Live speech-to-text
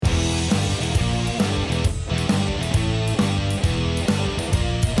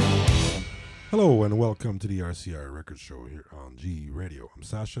and welcome to the RCR Record Show here on G Radio. I'm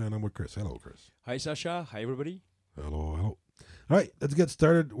Sasha and I'm with Chris. Hello, Chris. Hi, Sasha. Hi, everybody. Hello. All right, let's get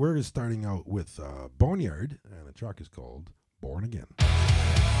started. We're starting out with Boneyard, and the track is called Born Again.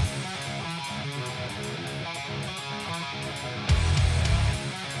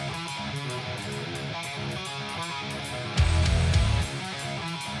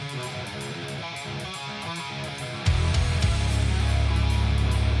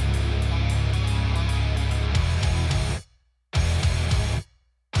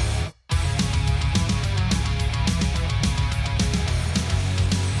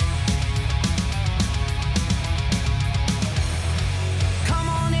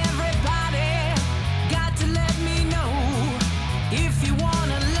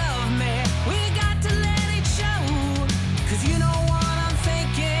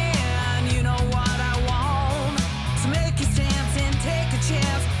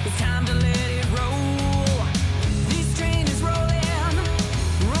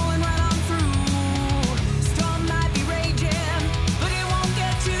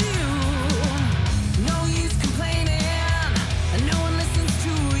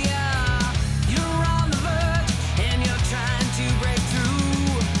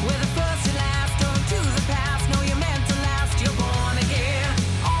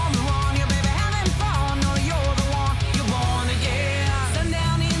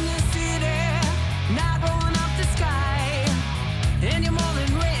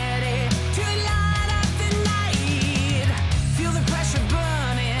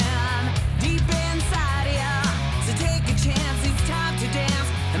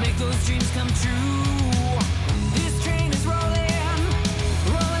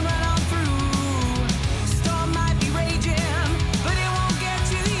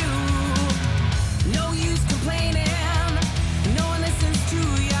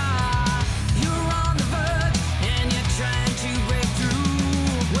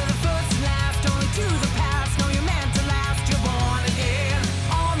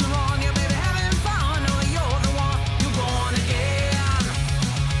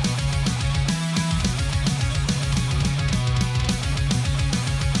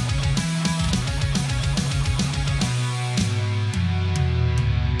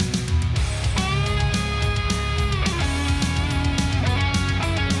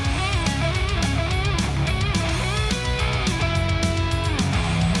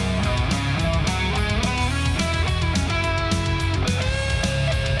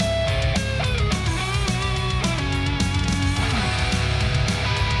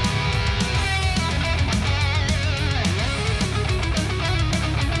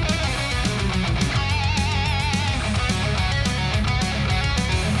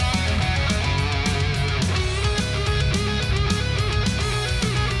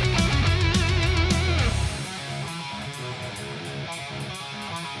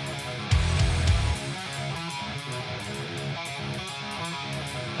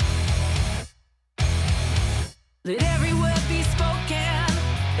 Let every word be spoken,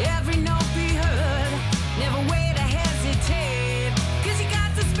 every note be heard. Never wait to hesitate, 'cause you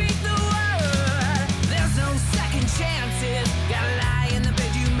got to speak the word. There's no second chances, gotta lie in the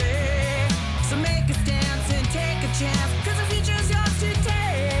bed you make. So make a stance and take a chance, 'cause the future's yours to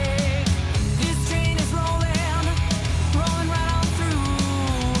take. This train is rolling, rolling right on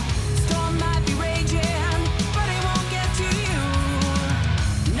through. Storm might be raging, but it won't get to you.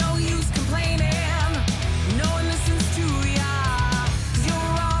 No use complaining. No one listens to ya, 'cause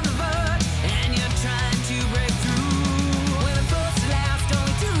you're on the verge and you're trying to break through. When the first to last,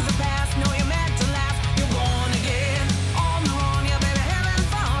 only to the past. Know you're meant to last, you're born again. On the run, yeah, baby, having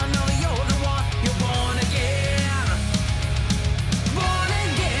fun. Know you're the one, you're born again. Born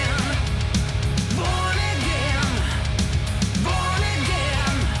again. Born again. Born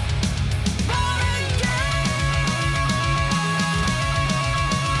again. Born again.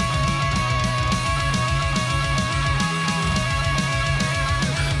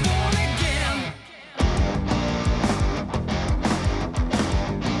 Born again.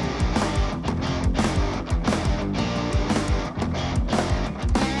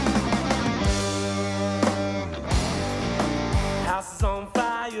 House is on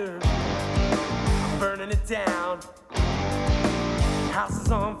fire, I'm burning it down. House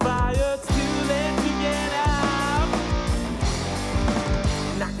is on fire, it's too late to get out.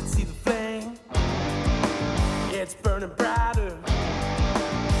 And I can see the flame, it's burning brighter.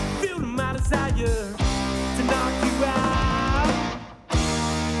 Feel my desire to knock you out.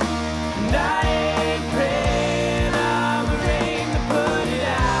 And I ain't praying on the rain to put it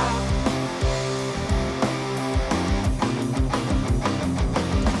out.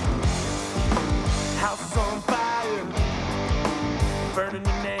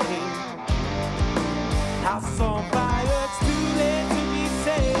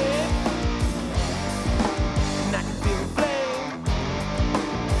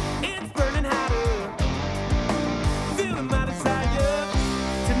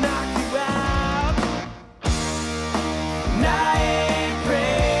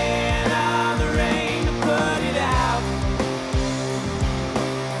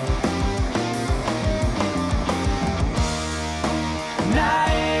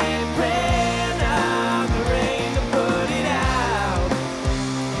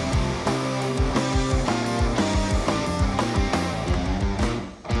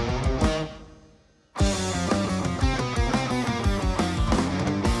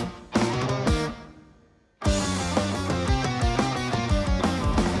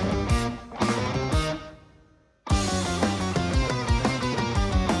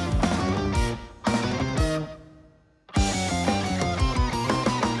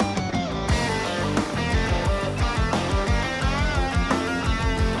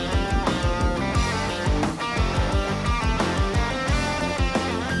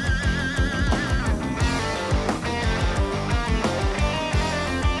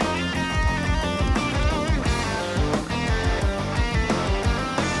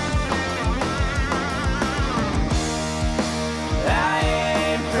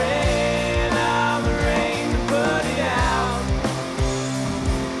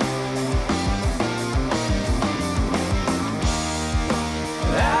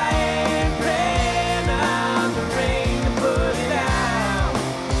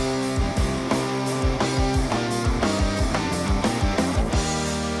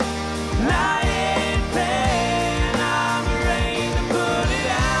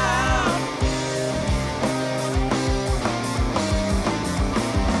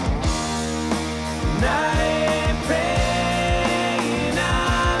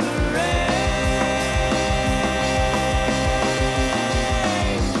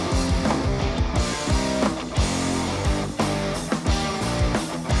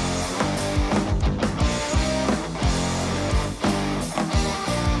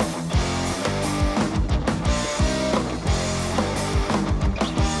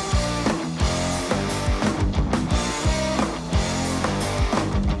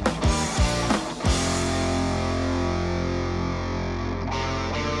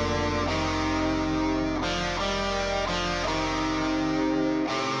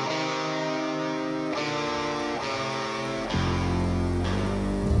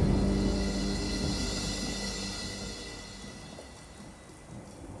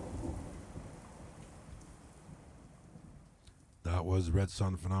 was Red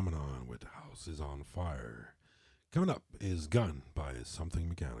Sun Phenomenon with House is on Fire. Coming up is Gun by Something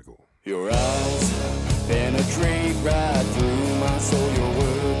Mechanical. Your eyes penetrate right through my soul. Your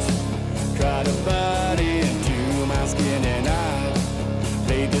words try to bite into my skin, and I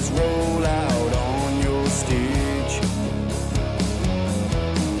played this role out on your stage.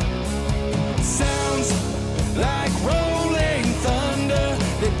 Sounds like rolling thunder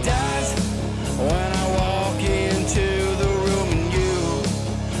that dies when I walk into the room and you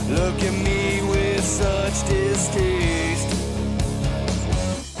look at me with such distaste.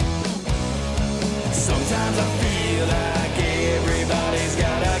 Sometimes I feel like everybody's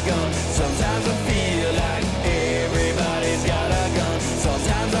got a gun. Sometimes I feel like everybody's got a gun.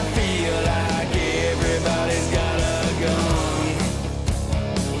 Sometimes I feel like everybody's got a gun.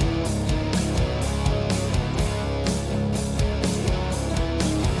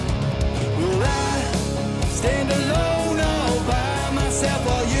 Will I stand alone all by myself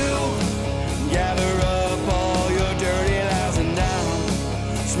while you gather up all your dirty lies and now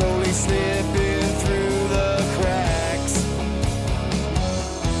slowly slipping through the cracks?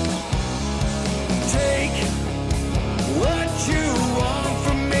 Take what you want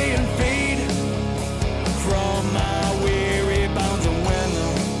from me and feed from my weary bones, and when the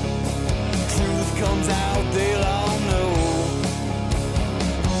truth comes out they'll all know.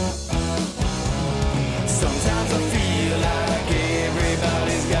 Sometimes I feel like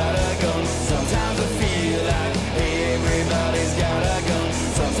everybody's got a gun. Sometimes I feel like everybody's got a gun.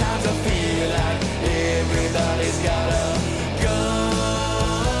 Sometimes I feel like everybody's got a gun.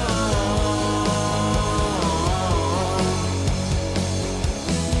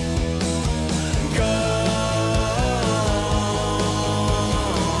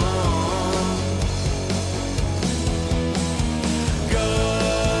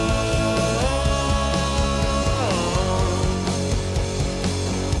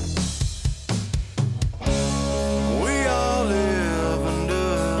 We all live under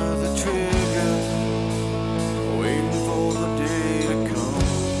the trigger, waiting for the day to come.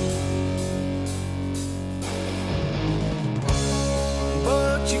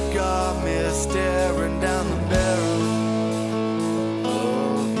 But you got me staring down the barrel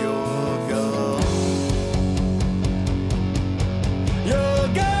of your gun. Your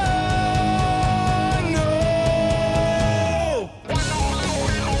gun, no.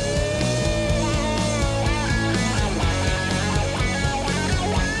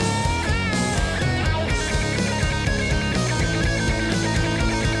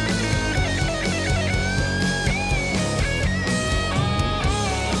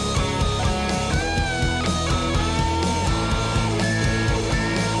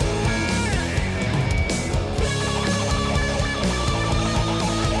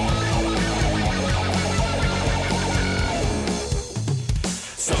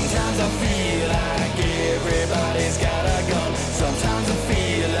 Sometimes I feel like everybody's got a gun. Sometimes I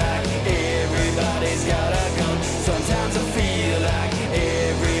feel like everybody's got a gun. Sometimes I feel like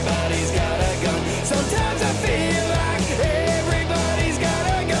everybody's got a gun. Sometimes I feel like everybody's got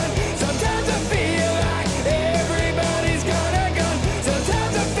a gun. Sometimes I feel like everybody's got a gun.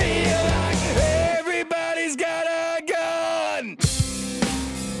 Sometimes I feel like everybody's got a gun.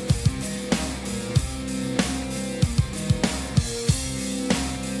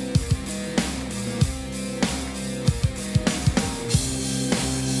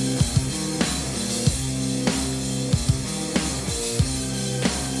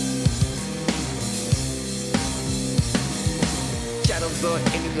 Shadows burn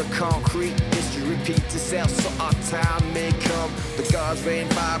into the concrete. History repeats itself, so our time may come. The gods rain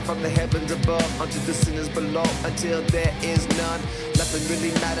fire from the heavens above unto the sinners below, until there is none. Nothing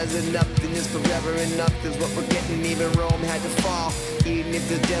really matters and nothing is forever, and nothing's what we're getting. Even Rome had to fall. Even if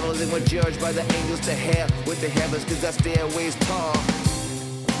the devils and were judged by the angels to hell with the heavens, cause that stairway's tall.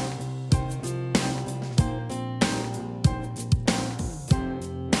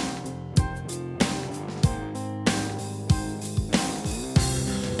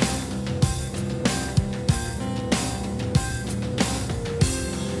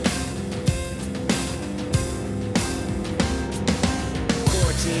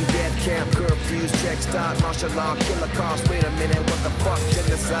 Quarantine, death camp, curfews, check start, martial law, killer cars. Wait a minute, what the fuck?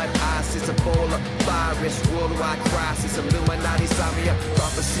 Genocide, ISIS, Ebola, virus, worldwide crisis, Illuminati, Samia,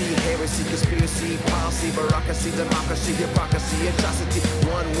 prophecy, heresy, conspiracy, policy, bureaucracy, democracy, hypocrisy, atrocity.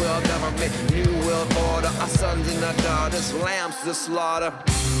 One world government, new world order. Our sons and our daughters, lambs to slaughter.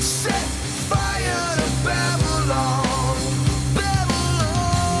 Set fire to Babylon.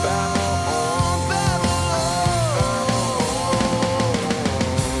 Babylon. Babylon. Babylon.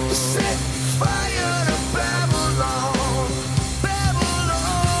 Set fire to Babylon. Babylon.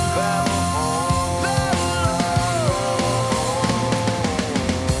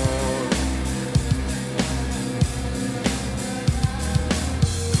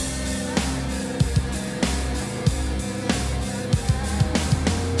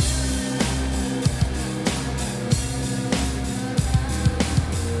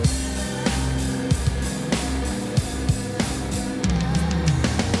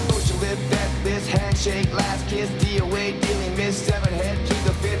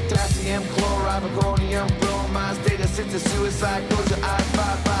 Chloronium, bromine, state of sense of suicide. Close your eyes,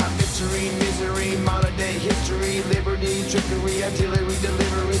 bye-bye. Mystery, misery, modern day history, liberty, trickery, artillery,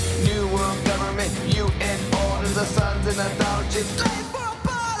 delivery, new world government, UN order, the sons and anthology. Slave for a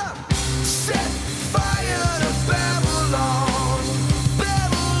bottom! Set fire to Babylon!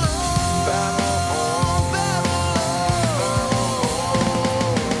 Babylon! Babylon! Babylon!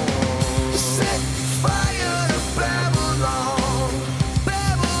 Set fire to Babylon!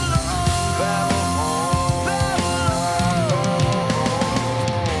 Babylon! Babylon!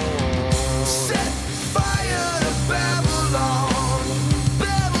 Set fire to Babylon!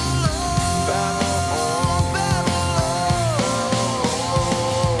 Babylon! Babylon!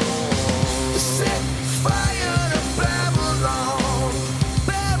 Set fire to Babylon!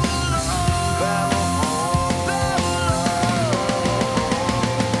 Babylon!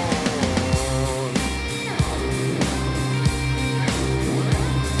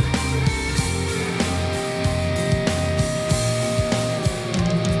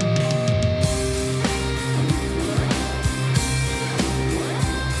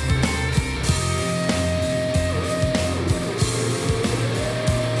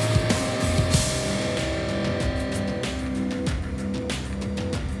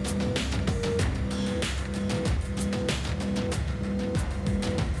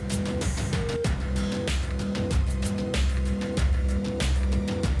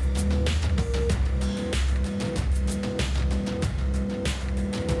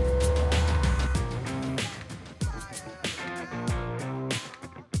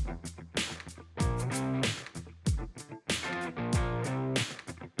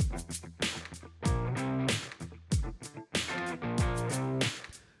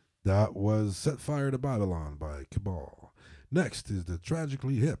 That was Set Fire to Babylon by Cabal. Next is the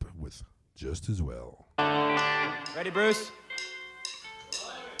Tragically Hip with Just As Well. Ready, Bruce?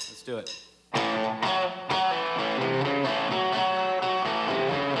 Let's do it. Well,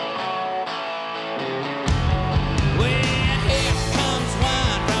 here comes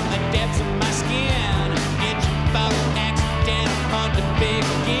wine from the depths of my skin. Engine fault, accident, upon to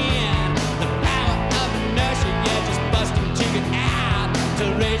begin. The power of inertia, yeah, just busting to get out. To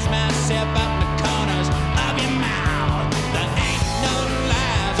raise myself up the corners of your mouth. There ain't no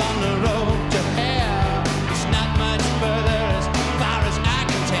lies on the road to hell. It's not much further as far as I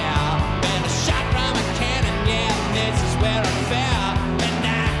can tell. Been a shot from a cannon, yeah, and this is where I fell. And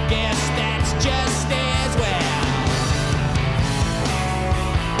I guess that's just as well.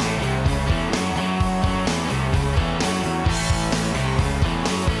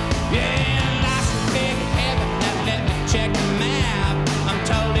 Yeah, life's a big heaven, now let me check the map. I'm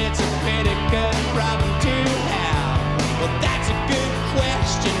told it's a pretty good problem to have. Well, that's a good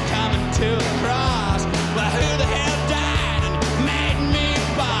question coming to a cross. Well, who the hell died and made me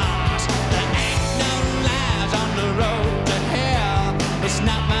boss? There ain't no lies on the road to hell. It's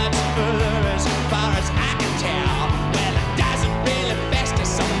not much further as far as I can tell. Well, it doesn't really fester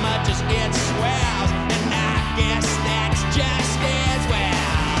so much as it swells. And I guess that's just as well.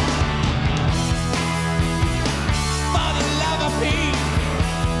 For the love of Pete,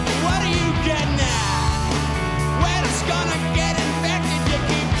 what are you getting at? When it's gonna get infected, you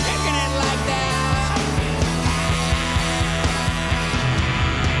keep picking it like that.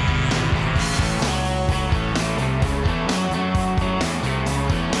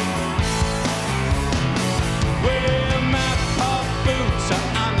 Well, my poor boots are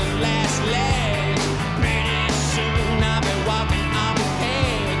on the last legs. Pretty soon I'll be walking on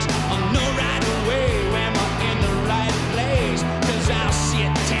pegs. I'll know right away when we're in the right place. 'Cause I'll see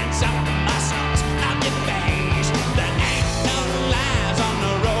it tense up the muscles of your face. There ain't no lies on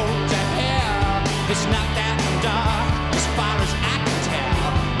the road to hell. It's not that dark as far as I can tell.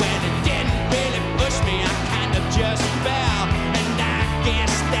 When it didn't really push me, I kind of just fell. And I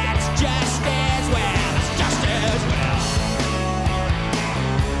guess that's just as well. It's just as well.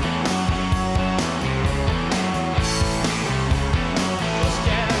 Just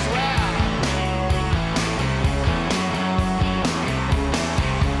as well.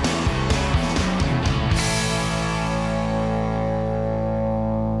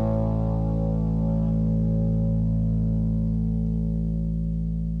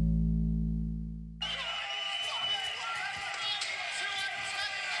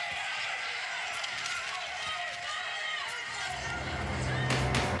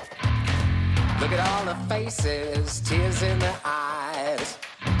 Look at all the faces, tears in their eyes,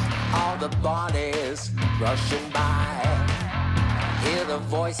 all the bodies rushing by. Hear the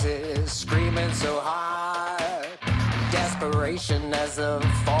voices screaming so hard, desperation as the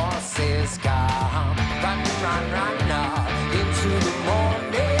forces come. Run, run, run, on into the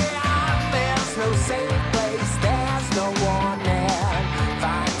morning. There's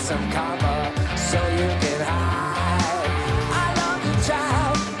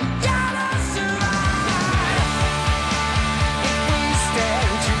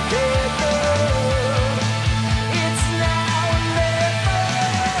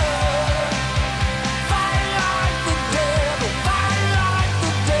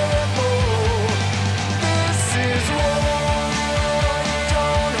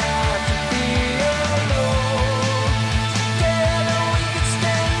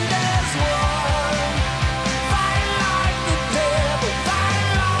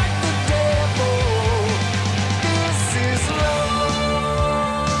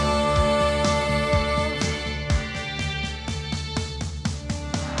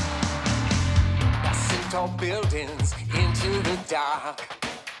buildings into the dark.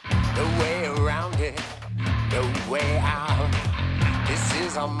 No way around it, no way out. This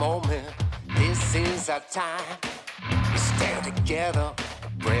is our moment, this is our time. We stand together,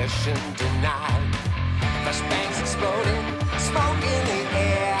 oppression denied. Flashbangs exploding, smoke in the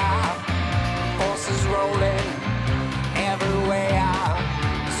air. Forces rolling everywhere.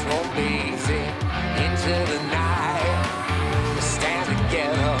 This won't be easy into the night. We stand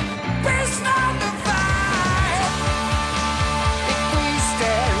together, we're strong to fight. If we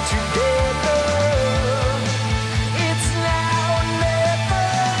stand together, it's now or never.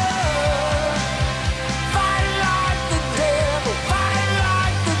 Fight like the devil, fight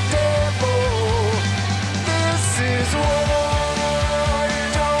like the devil. This is war, you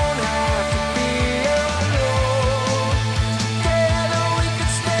don't have to be alone. Together we can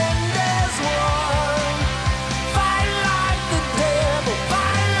stand as one. Fight like the devil,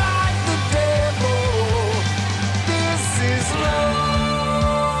 fight like the devil. This is love.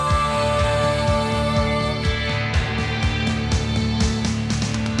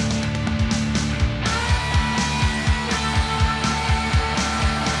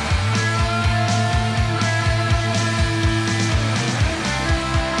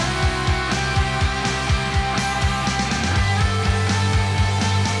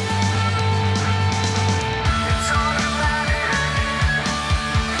 It's all about it.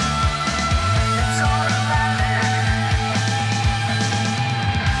 It's all about it.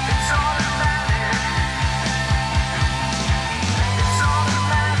 It's all about it. It's all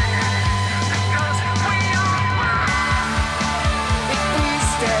about it. Because we are one. If we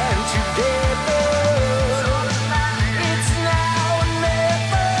stand together, it's now or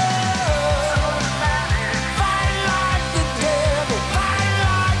never. Fight like the devil, fight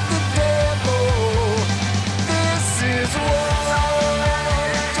like the devil. This is war.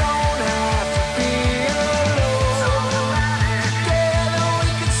 Don't have to be alone. Together we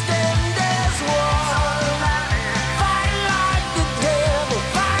can stand as one. Fight like the devil,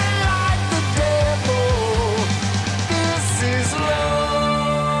 fight like the devil. This is love.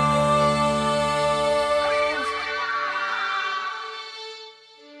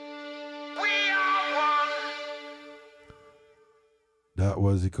 We are one. That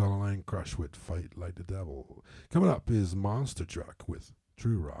was Econoline Crush with Fight Like the Devil. Coming up is Monster Truck with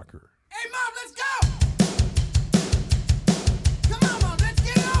True Rocker. Hey, Mom, let's go! Come on, Mom, let's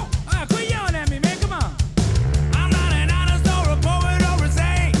get on! Quit yelling at me, man, come on! I'm not an honest or a poet or a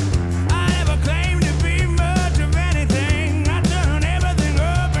saint. I never claimed to be much of anything. I turn everything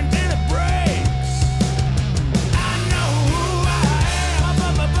up until it breaks. I know who I am.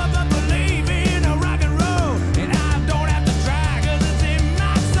 I believe in a rock and roll. And I don't have to try, 'cause it's in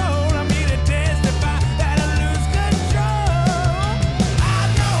my soul. I'm here to testify that I lose control. I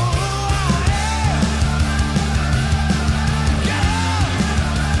know who I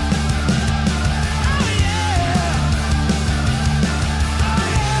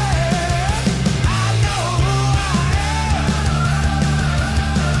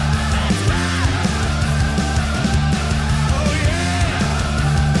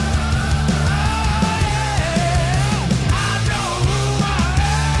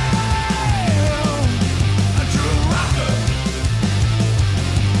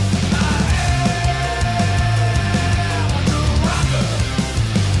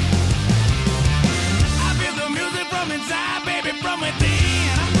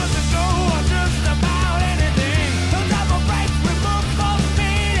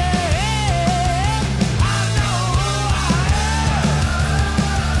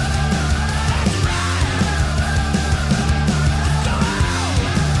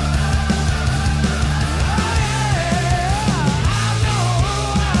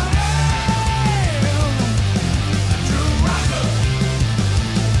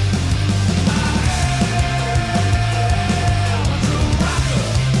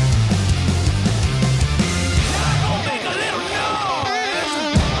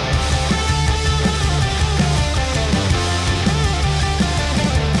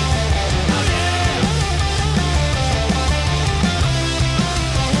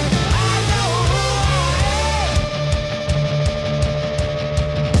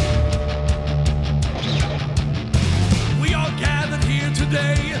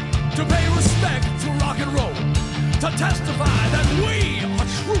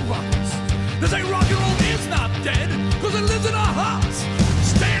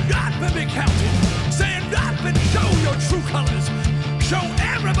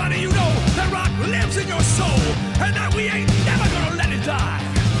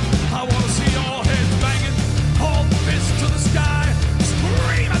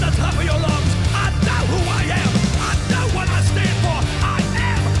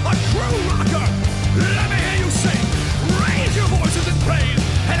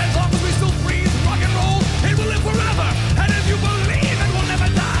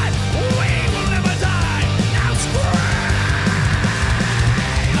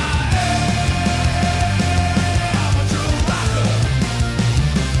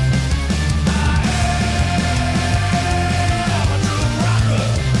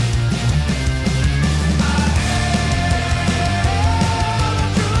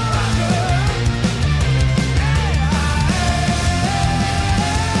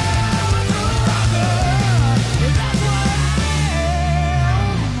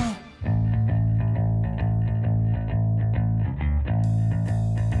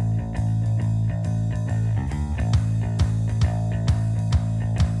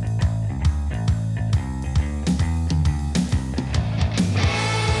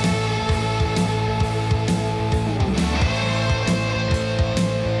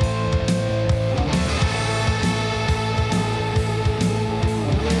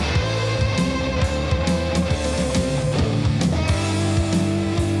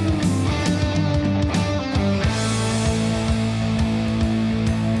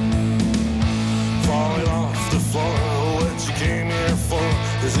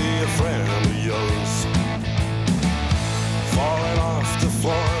Is he a friend of yours? Falling off the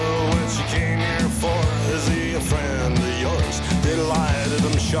floor, what you came here for? Is he a friend of yours? They lighted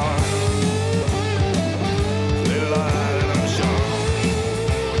him sharp. They lighted him sharp.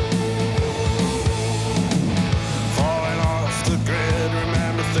 Falling off the grid,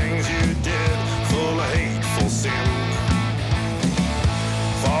 remember things you did, full of hateful sin.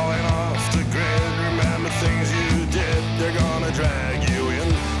 Falling off the grid, remember things you did, they're gonna drag you in.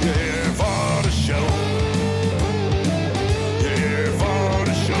 You're here for the show. You're here for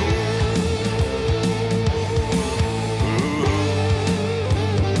the show. Ooh.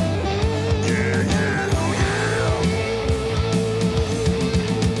 Yeah, yeah, oh yeah.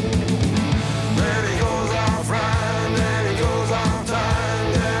 Then he goes off rhyme, then he goes off time,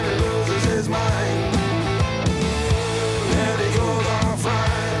 then he loses his mind. Then he goes off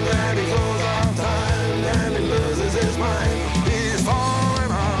rhyme, then he goes off time, then he loses his mind. He's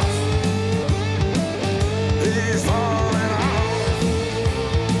falling off. He's falling off.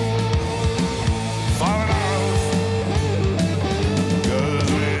 Falling off. 'Cause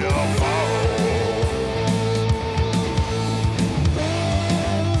we all fall.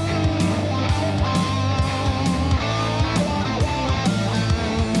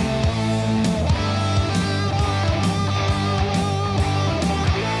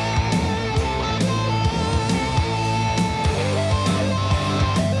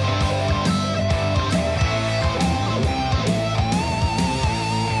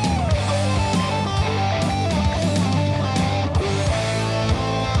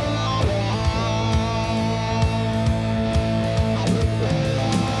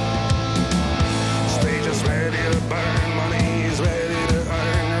 Stage is ready to burn, money's ready to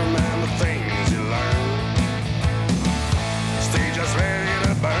earn. Remember things you learn. Stage is ready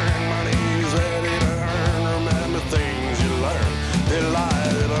to burn, money's ready to earn. Remember things you learn. They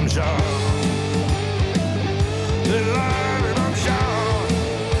lied it, I'm sure. They lied it, I'm sure.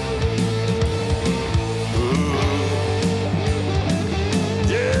 Ooh.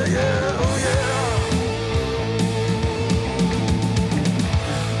 Yeah, yeah, oh yeah.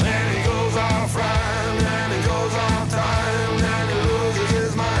 Then he goes off rhyme, then he goes off time, then he loses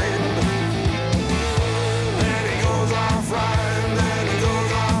his mind. Then he goes off rhyme, then he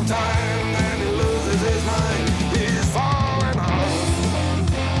goes off time, then he loses his mind. He's falling off.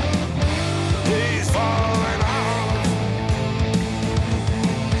 He's falling off.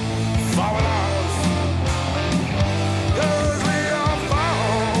 Falling off. 'Cause we all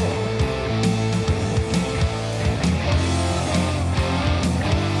fall.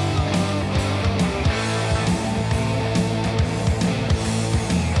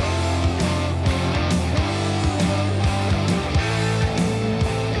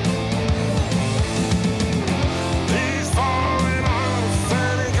 He's falling off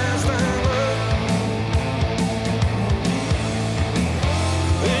and he can't stand up.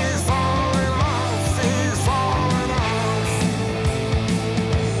 He's falling off, he's falling off.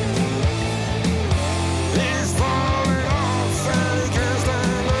 He's falling off and he can't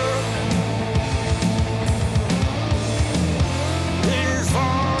stand up. He's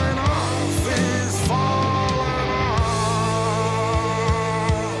falling off, he's falling off.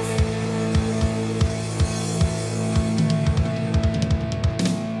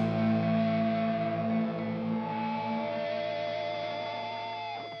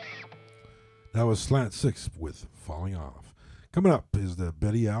 That was Slant 6 with Falling Off. Coming up is the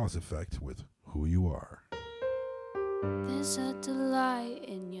Betty Alice Effect with Who You Are. There's a delight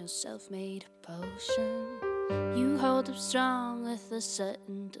in your self-made potion. You hold up strong with a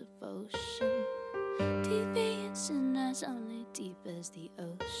certain devotion. Deviance in us only deep as the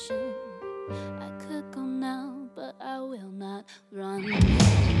ocean. I could go now, but I will not run.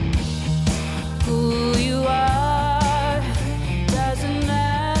 Who you are doesn't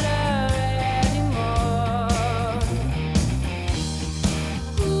matter anymore.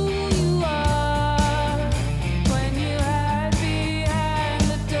 Who you are when you hide behind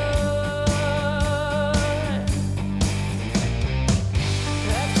the door.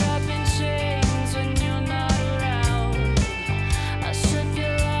 Wrapped up in chains when you're not around. I should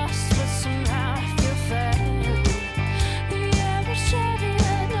feel lost, but somehow I feel found. The average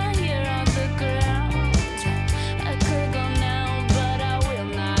traveler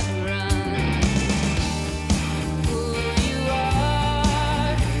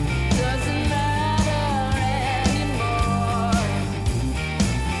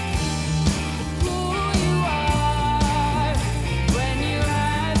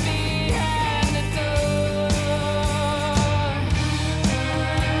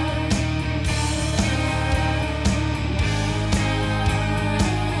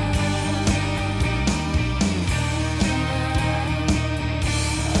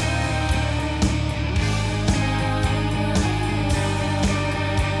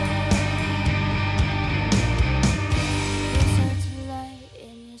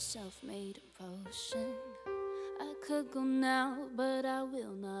self-made potion. I could go now, but I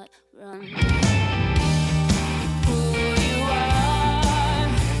will not run. Who you are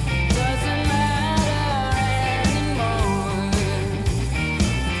doesn't matter anymore.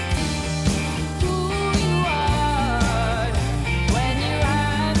 Who you are when you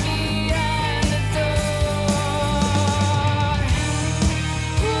hide behind the door.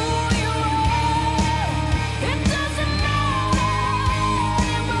 Who you are, it doesn't matter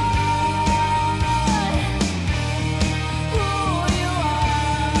anymore. Who you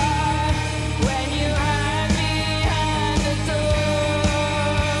are when you hide behind the door.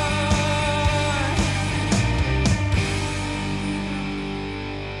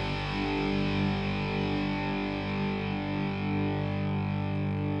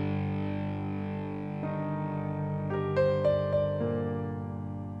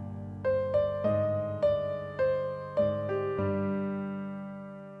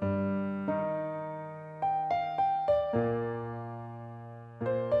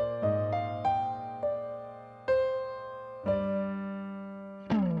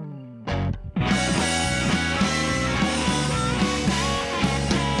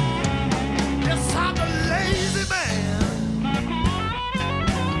 Yes, I'm a lazy man.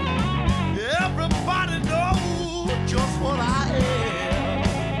 Everybody knows just what I am.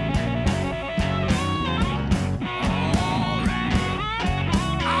 Alright.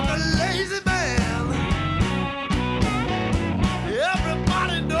 I'm a lazy man.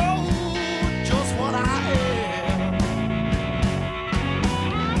 Everybody knows just what I am.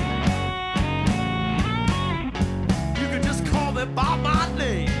 You can just call me by my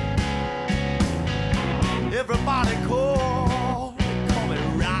name. Everybody call me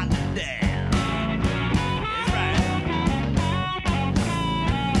right down. That's right.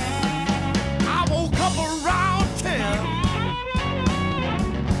 I woke up around 10.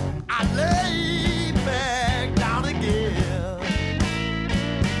 I lay back down again.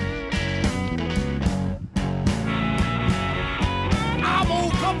 I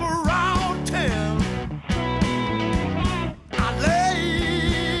woke up around 10. I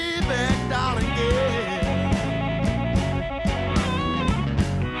lay back down again.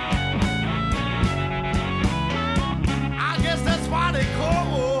 I guess that's why they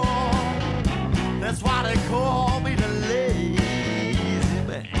call me the lazy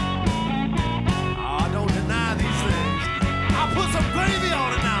man. Oh, don't deny these things. I'll put some gravy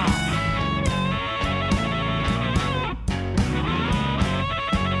on it now.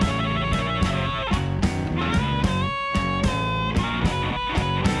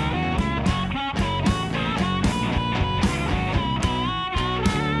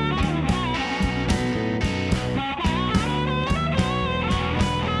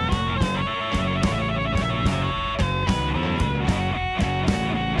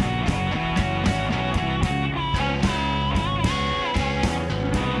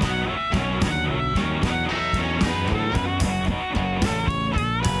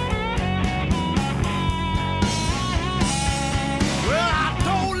 Well, I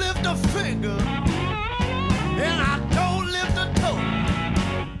don't lift a finger and I don't lift a toe.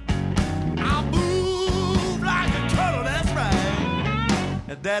 I move like a turtle, that's right.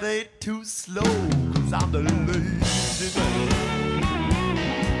 And that ain't too slow, 'cause I'm the lazy man.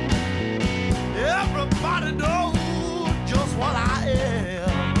 Everybody knows just what I am.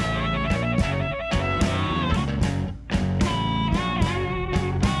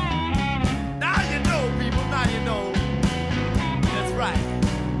 Now you know, people, now you know. That's right.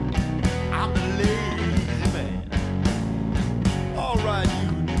 I'm the lazy man. All right, you.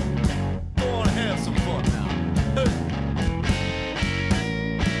 Go on and have some fun now.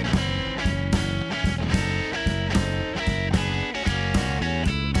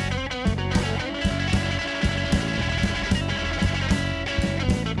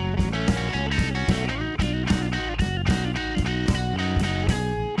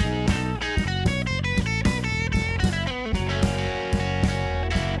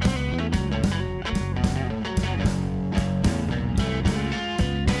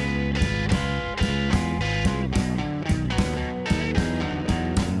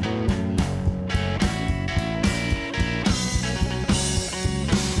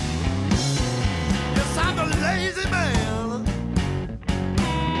 Yes, I'm a lazy man.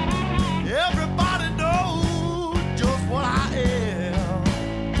 Everybody knows just what I am.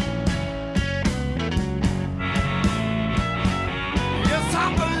 Yes,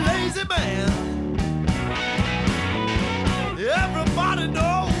 I'm a lazy man. Everybody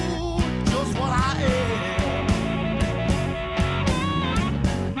knows just what I am.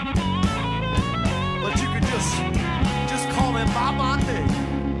 But you can just call me by my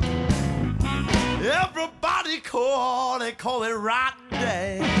name. they call it rotten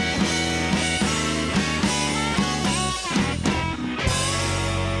day.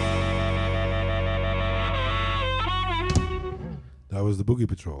 That was the Boogie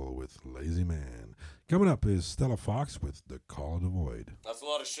Patrol with Lazy Man. Coming up is Stella Fox with The Call of the Void. That's a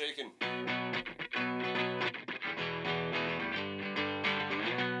lot of shaking.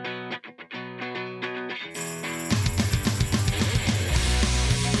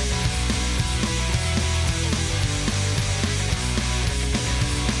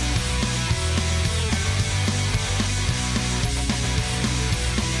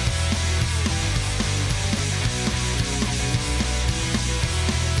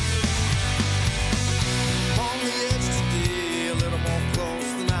 On the edge today, a little more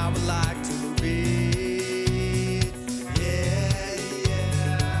close than I would like to be.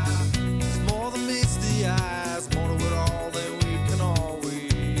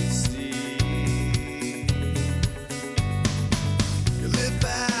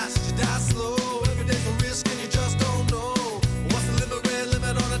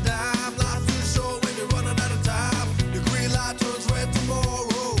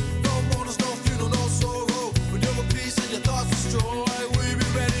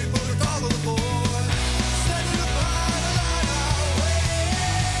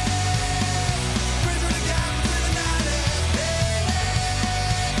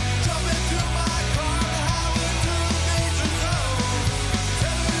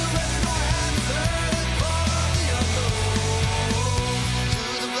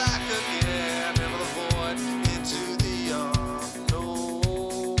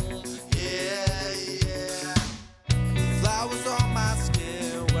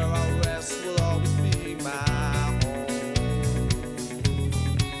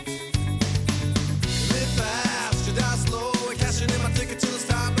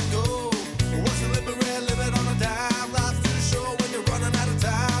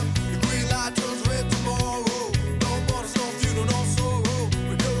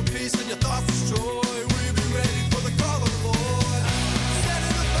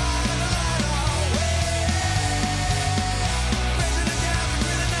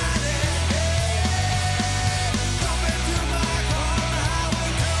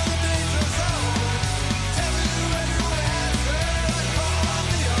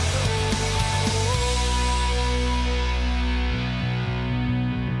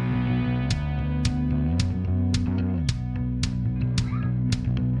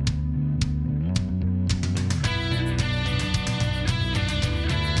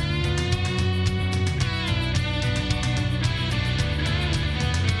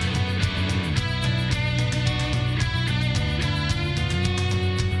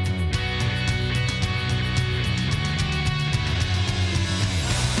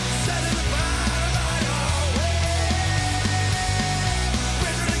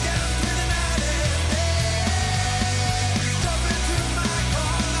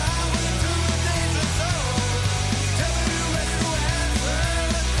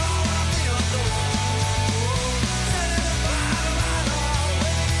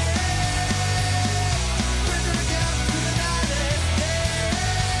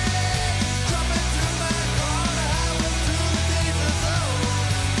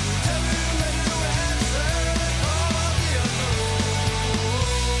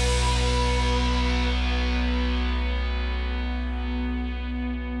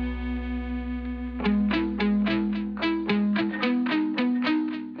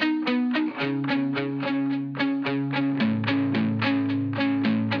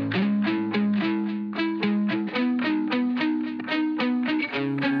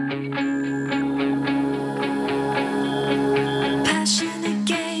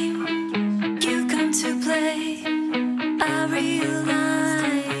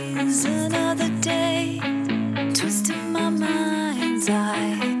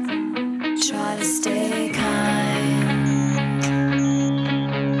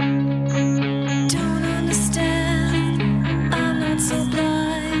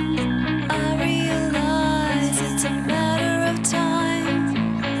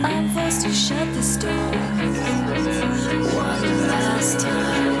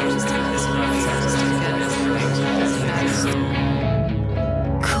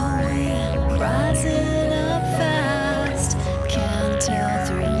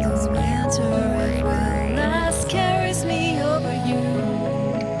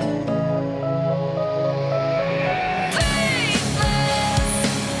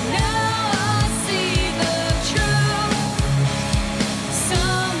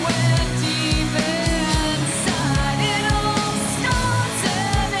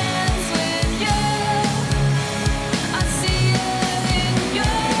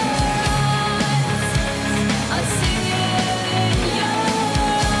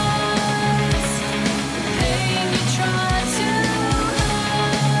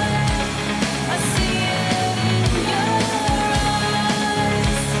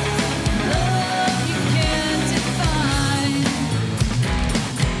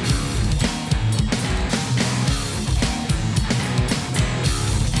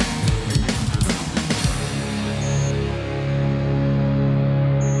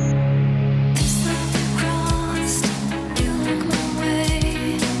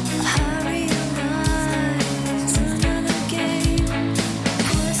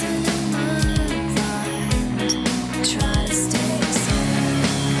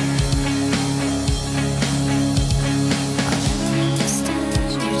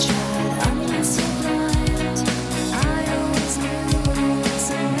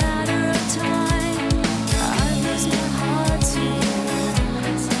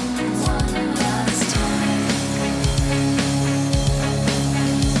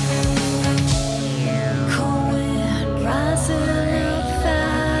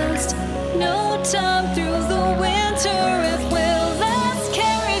 time through the winter, if wilderness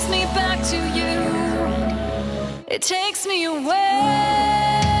carries me back to you, it takes me away.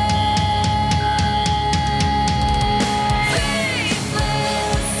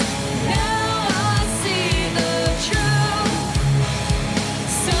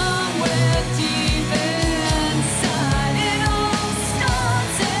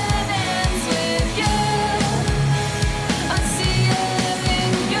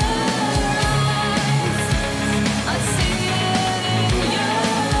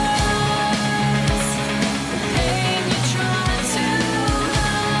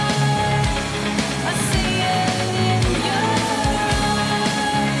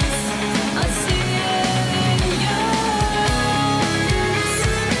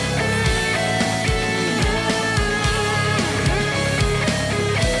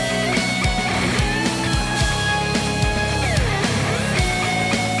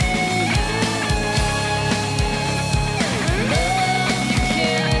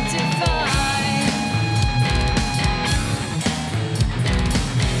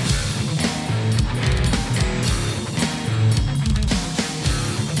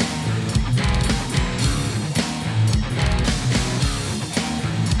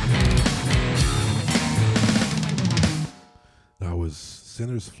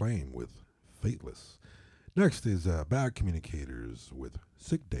 Sinner's Flame with Fateless. Next is Bad Communicators with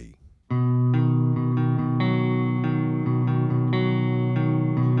Sick Day.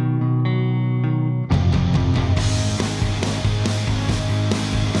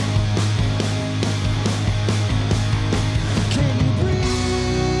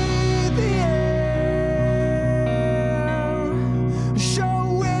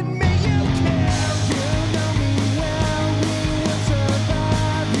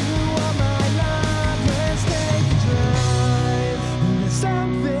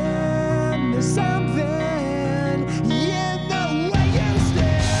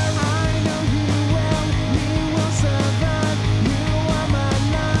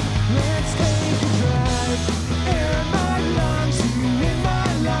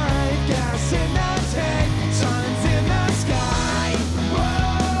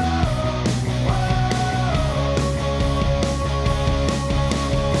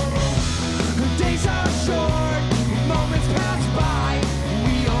 Days are short, moments pass by.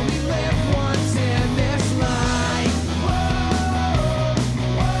 We only live once.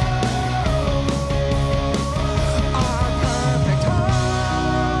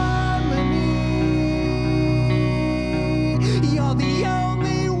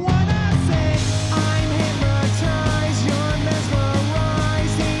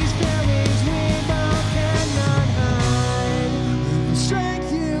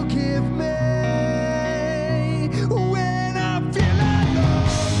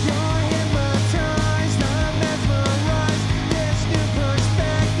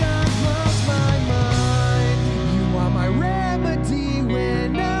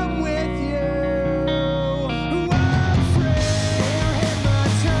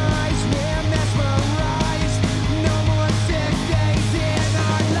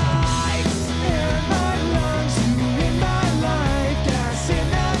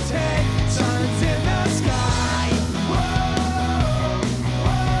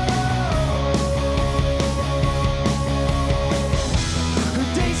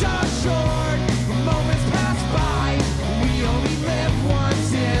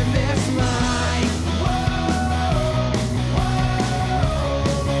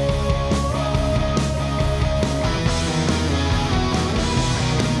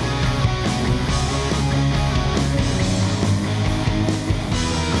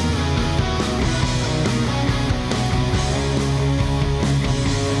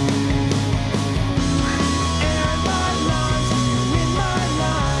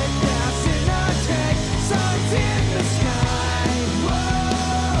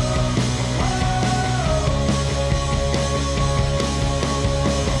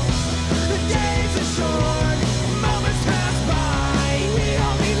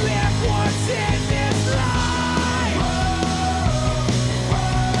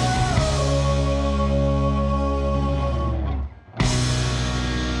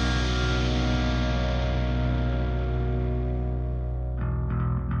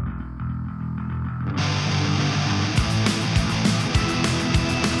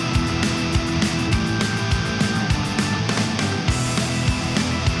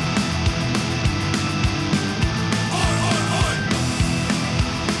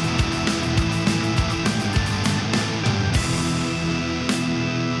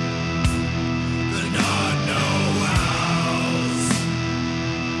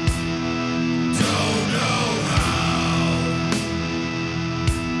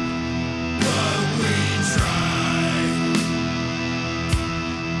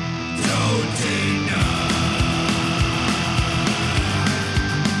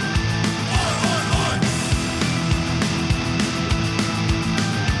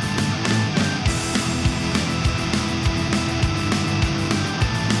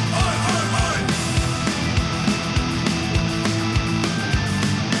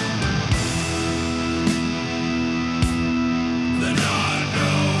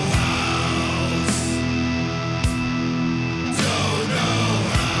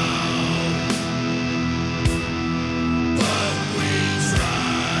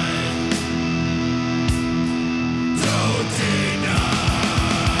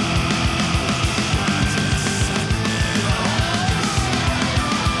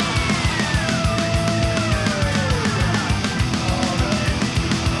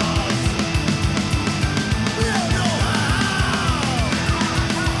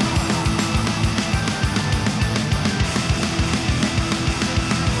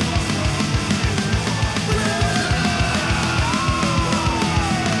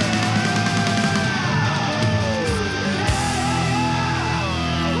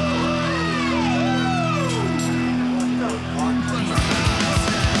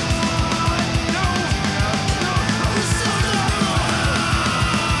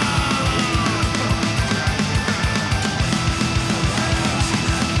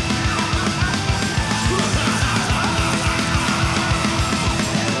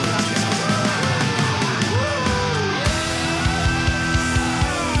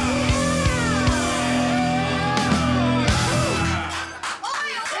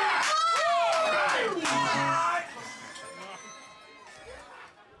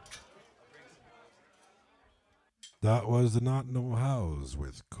 That was the Not Know Hows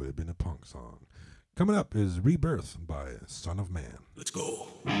with Could Have Been a Punk Song. Coming up is Rebirth by Son of Man. Let's go.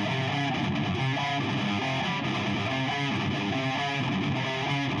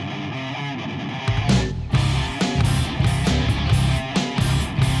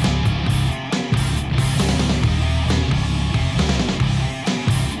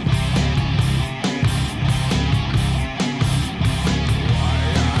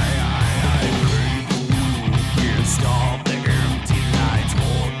 Stop the empty nights,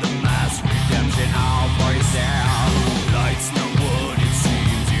 hold the mass redemption all for yourself. Lights not what it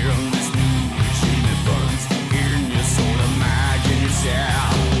seems, you're on this new regime that burns in your soul. Imagine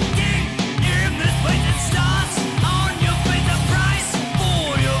yourself in this place that starts on your face a price for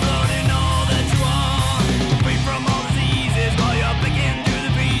your blood and all that you are. Free from all diseases while you're begin to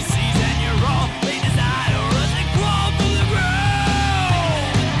the feces and you're all they desire as they crawl through the ground.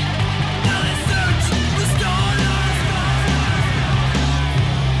 Now they search the stardust.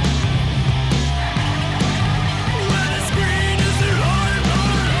 Where the screen is their heart.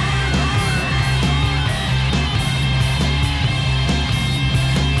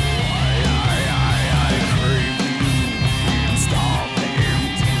 I crave you. Stop the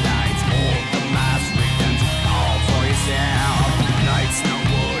empty nights, hold the mass redemption all for yourself. Night's not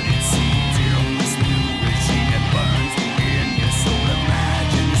what it seems, you're on this new regime that burns in your soul.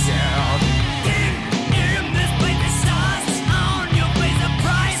 Imagine yourself in this place that starts on your face a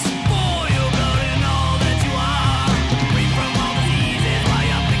price for your blood and all that you are. Free from all diseases while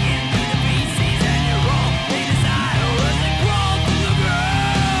you're begin to the feces and you're all they desire as they crawl through the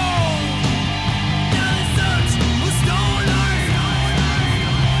ground. Now they search for starlight.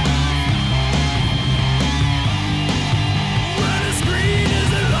 Where the screen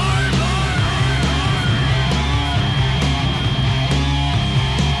is alive.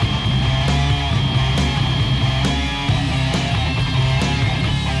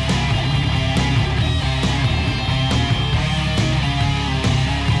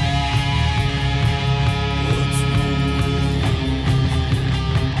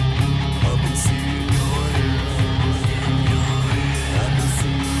 I've been seeing your hair. I've been seeing you. I've been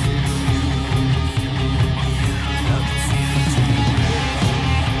seeing you.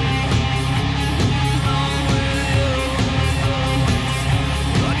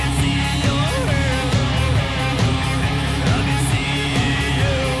 I can see your hair. I can see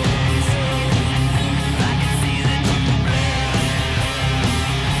you. I can see that you bled.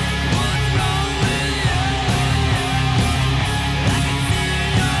 What's wrong with you? I can see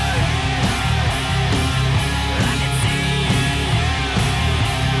your I can see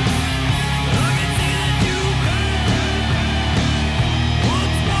I can see that you bled.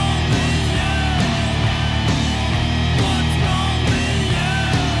 What's wrong with you? What's wrong with you?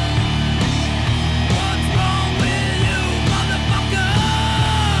 What's wrong with you, motherfucker?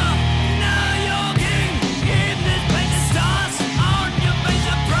 Now you're king in this place that starts on your face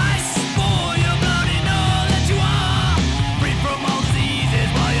a price for your blood and all that you are. Free from all diseases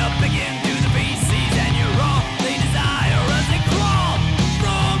while you begin to the feces and you're all they desire as they crawl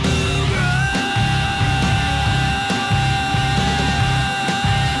from the ground.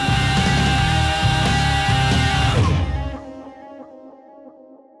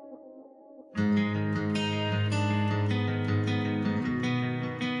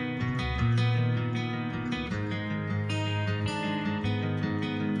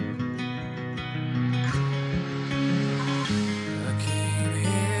 I came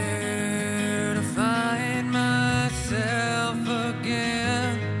here to find myself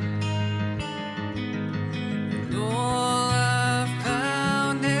again. And all I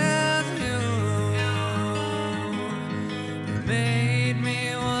found is you. You made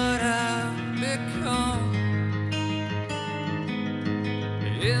me what I've become.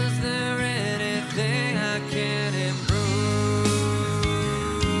 Is there anything I can improve?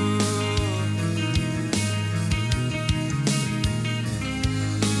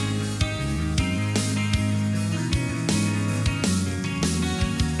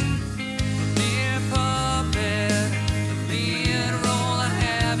 Mere puppet, the lead role I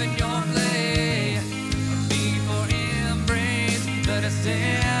have in your play. A fee for embrace, the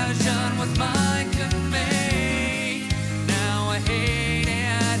decision was mine to make. Now I hate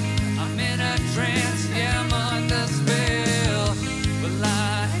it,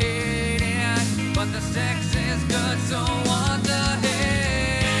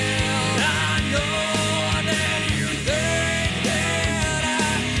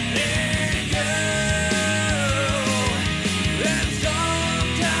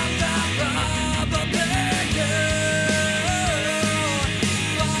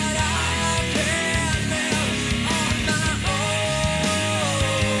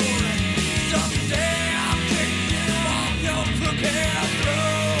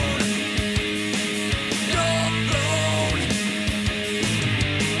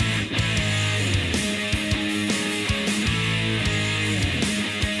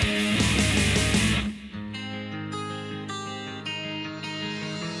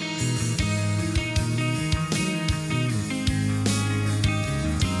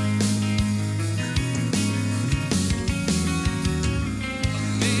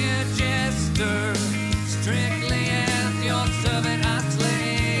 master, strictly as your servant I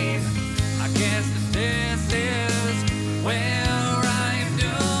slave. I guess that this is where I'm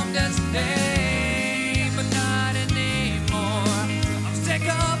doomed to stay, but not anymore. I'm sick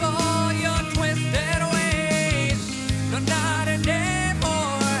of all your twisted ways. No, not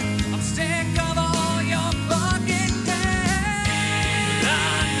anymore. I'm sick of all your fucking days. I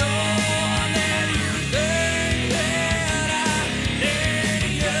know that you think that I need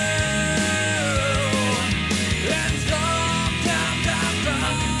you, and sometimes I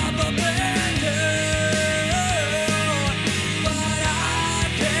probably do, but I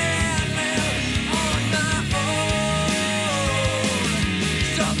can't live on my own.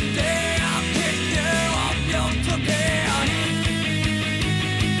 Someday I'll kick you off your cookie.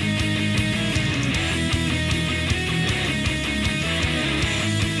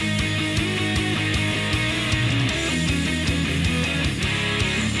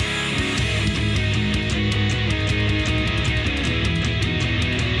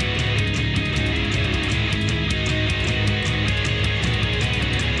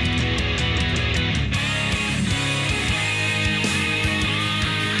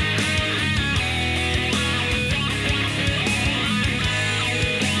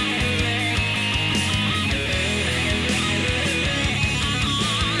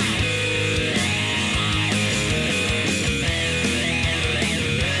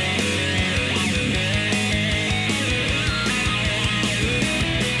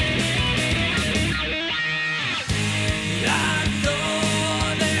 I know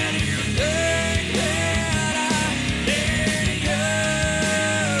that you think that I need you,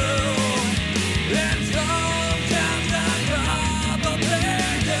 and sometimes I probably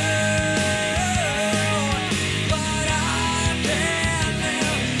do, but I can't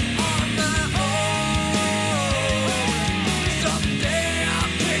live on my own. Someday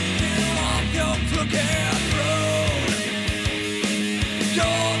I'll kick you off your crooked road,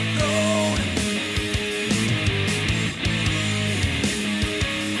 your road.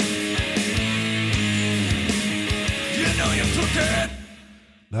 You know you took it.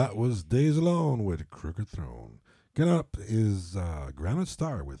 That was Days Alone with Crooked Throne. Getting up is Granite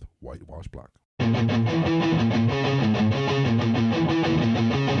Star with Whitewash Black.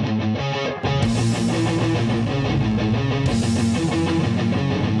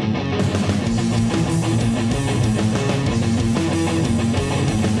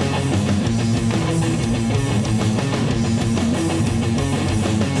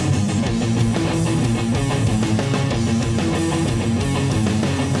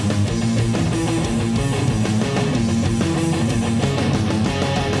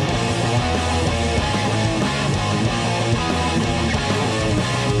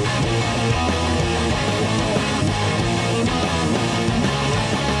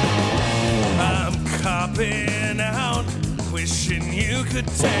 I'm copping out, wishing you could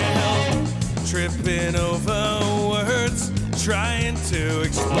tell. Tripping over words, trying to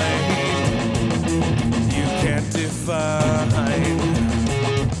explain. You can't define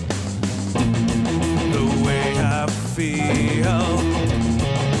the way I feel.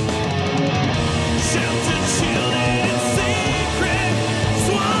 Sheltered, shielded in secret,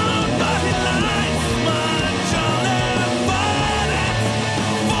 swallowed by life. Much all embodied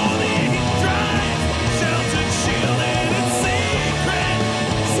for the heat drive. Sheltered, shielded in secret,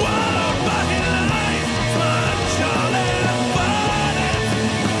 swallowed by life. Much all embodied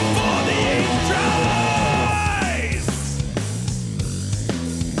for the heat drive.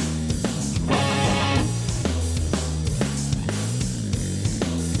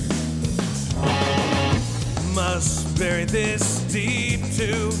 Must bury this deep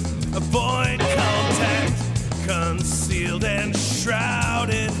to avoid contact. Concealed and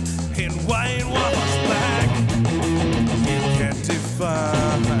shrouded in whitewash black. You can't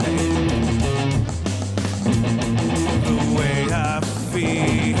define the way I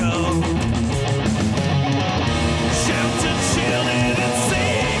feel. Sheltered, shielded in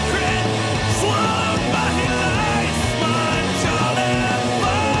secret, swallowed by life. Much all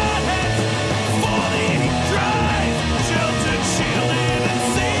embodied for the heat drive. Sheltered, shielded in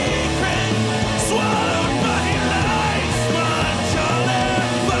secret, swallowed by life. Much all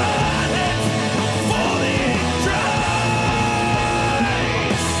embodied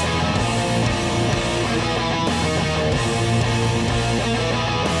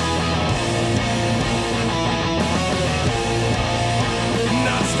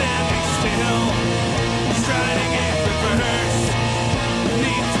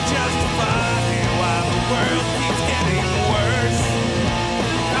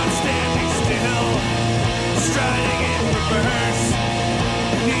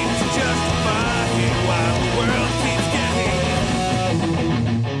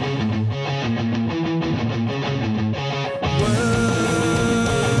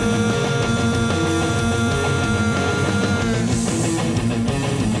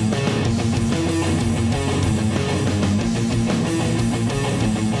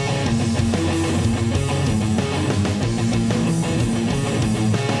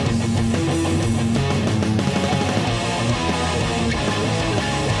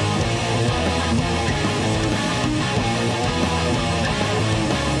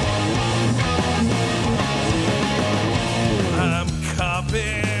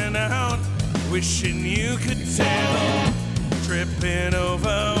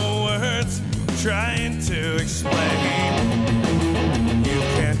over words, trying to explain. You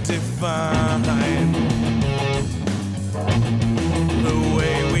can't define the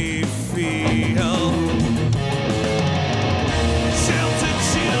way we feel. Sheltered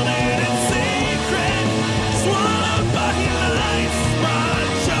children in secret, swallowed by life's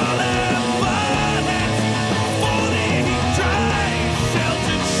march, all our bodies falling dry.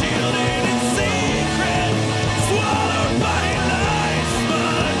 Sheltered children in secret, swallowed by life's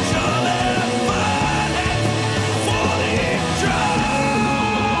march, all our bodies falling dry.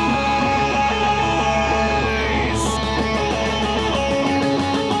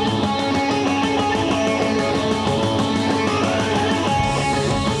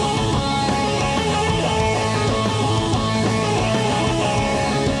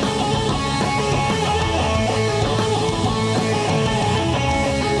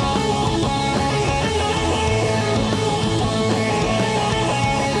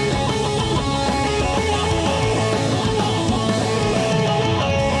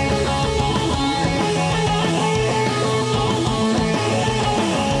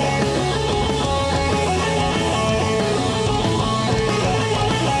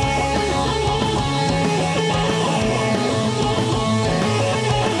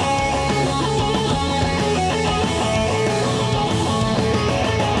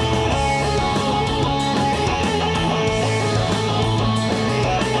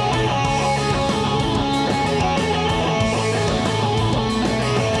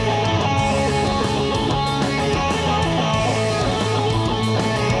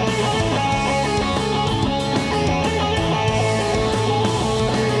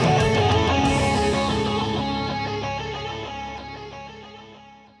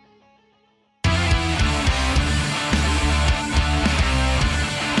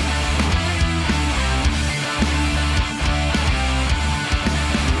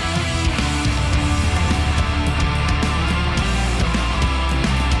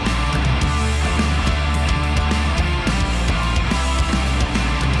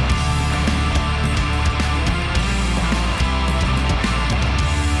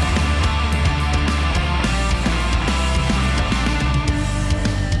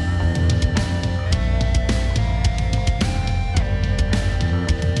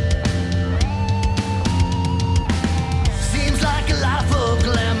 Seems like a life of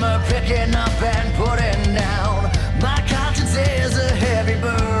glamour, picking up and putting down. My conscience is a heavy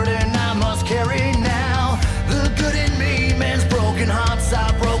burden I must carry now. The good in me mends broken hearts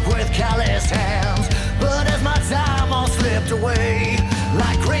I broke with calloused hands. But as my time all slipped away,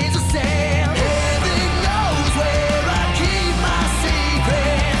 like grains of sand, heaven knows where I keep my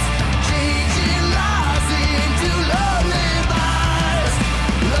secrets, changing lies into lullabies.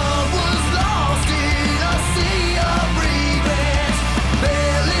 Love was lost in a sea of regrets,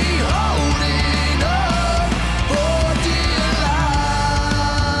 barely holding up for dear life.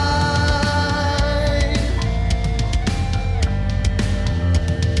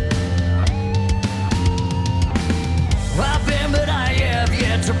 I've been, but I have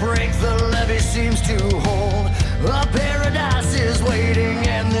yet to break. The levee seems to hold. A paradise is waiting,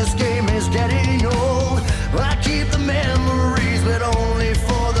 and this game is getting old. I keep the memories, but only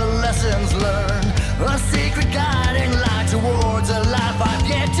for the lessons learned. A secret guiding light towards a life I've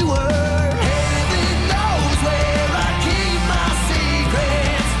yet to earn. Heaven knows where I keep my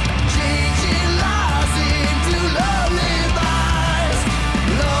secrets, changing lies into lullabies.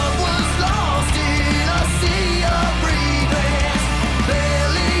 Love was lost in a sea of regrets,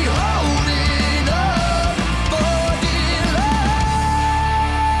 barely holding up for dear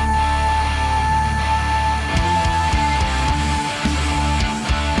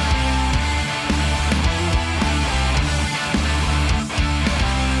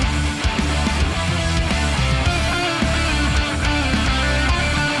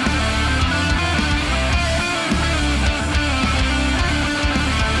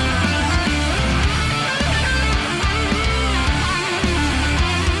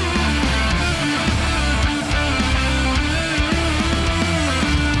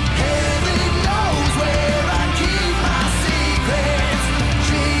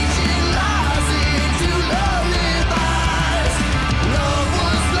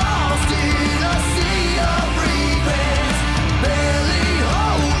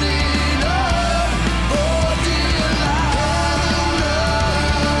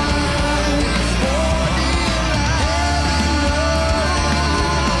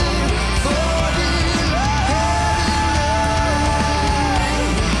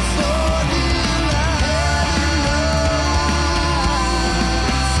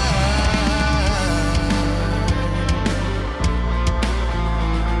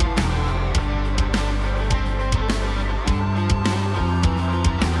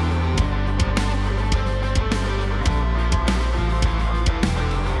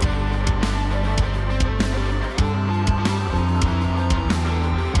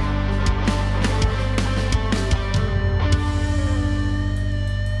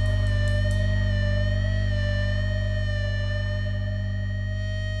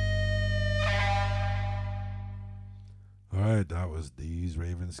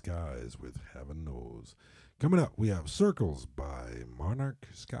Clean Skies with Heaven Knows. Coming up, we have Circles by Monarch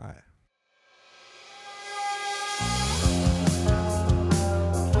Sky.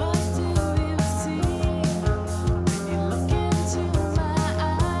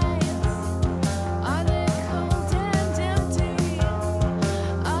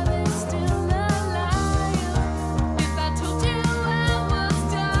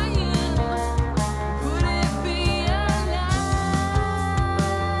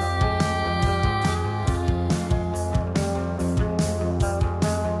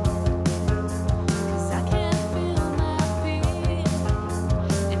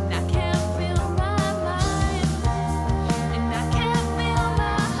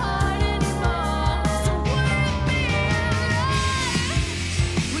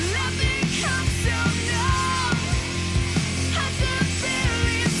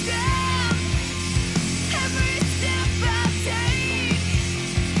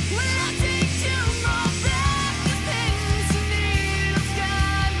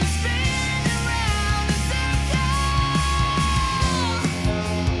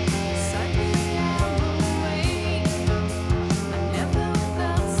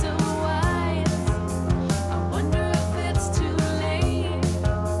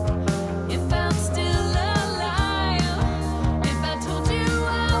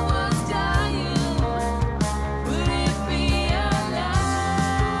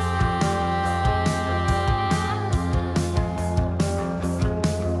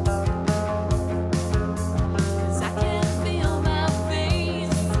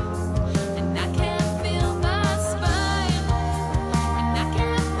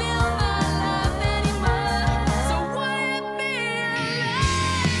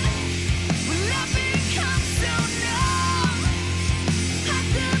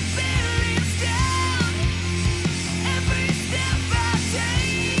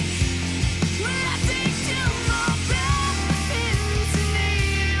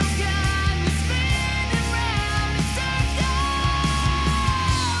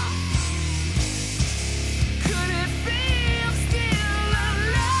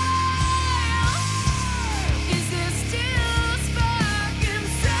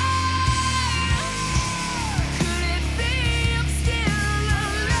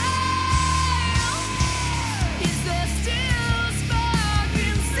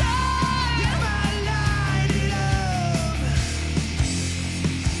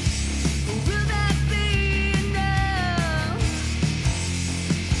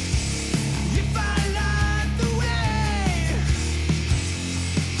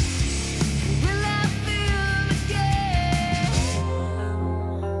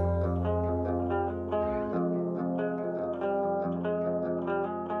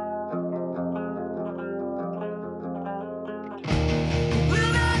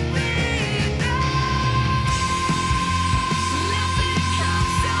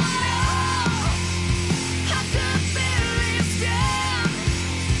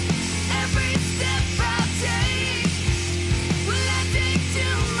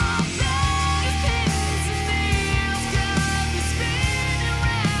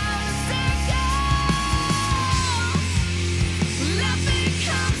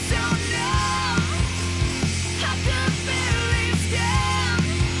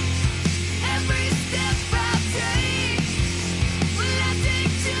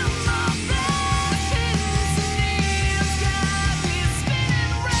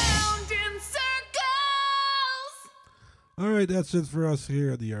 All right, that's it for us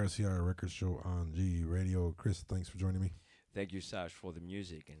here at the RCR Record Show on G Radio. Chris, thanks for joining me. Thank you, Sash, for the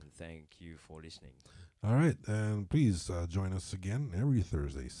music, and thank you for listening. All right, and please join us again every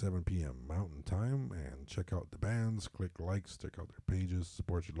Thursday, 7 p.m. Mountain Time, and check out the bands, click likes, check out their pages,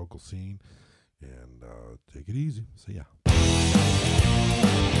 support your local scene, and take it easy. See ya.